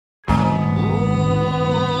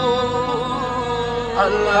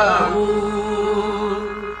Alright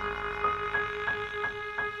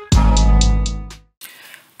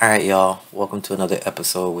y'all, welcome to another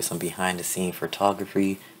episode with some behind the scene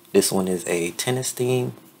photography. This one is a tennis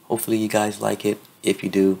theme. Hopefully you guys like it. If you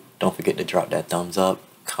do, don't forget to drop that thumbs up,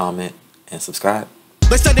 comment, and subscribe.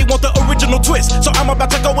 They say they want the original twist, so I'm about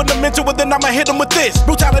to go in the mental, and then I'ma hit them with this.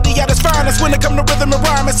 Brutality at its finest when it come to rhythm and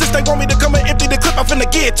rhyme. And since they want me to come and empty the clip, I'm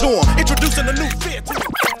finna get to them. Introducing a new fear to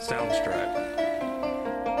them. Soundstripe.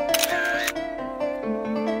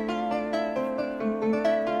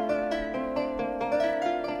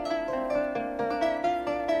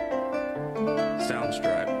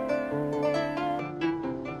 Soundstripe.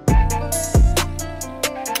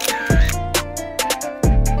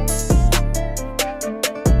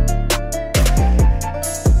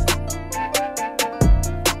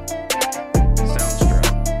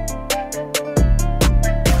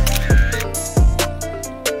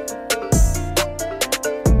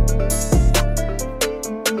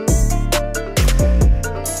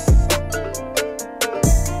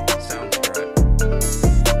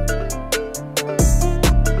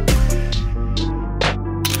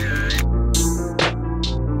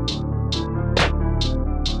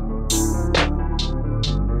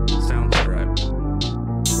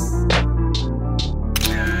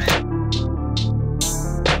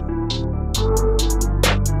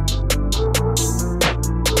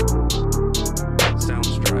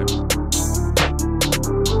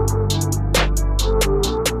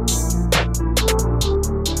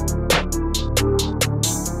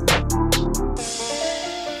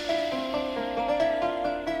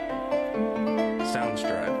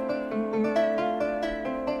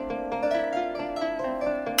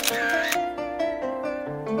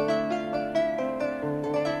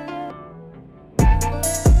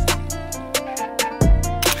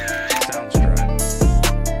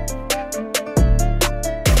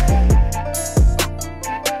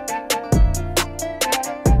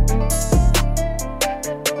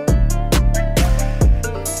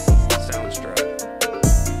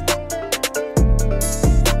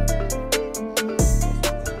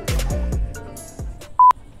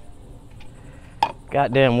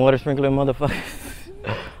 Goddamn water sprinkler motherfucker.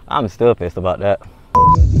 I'm still pissed about that.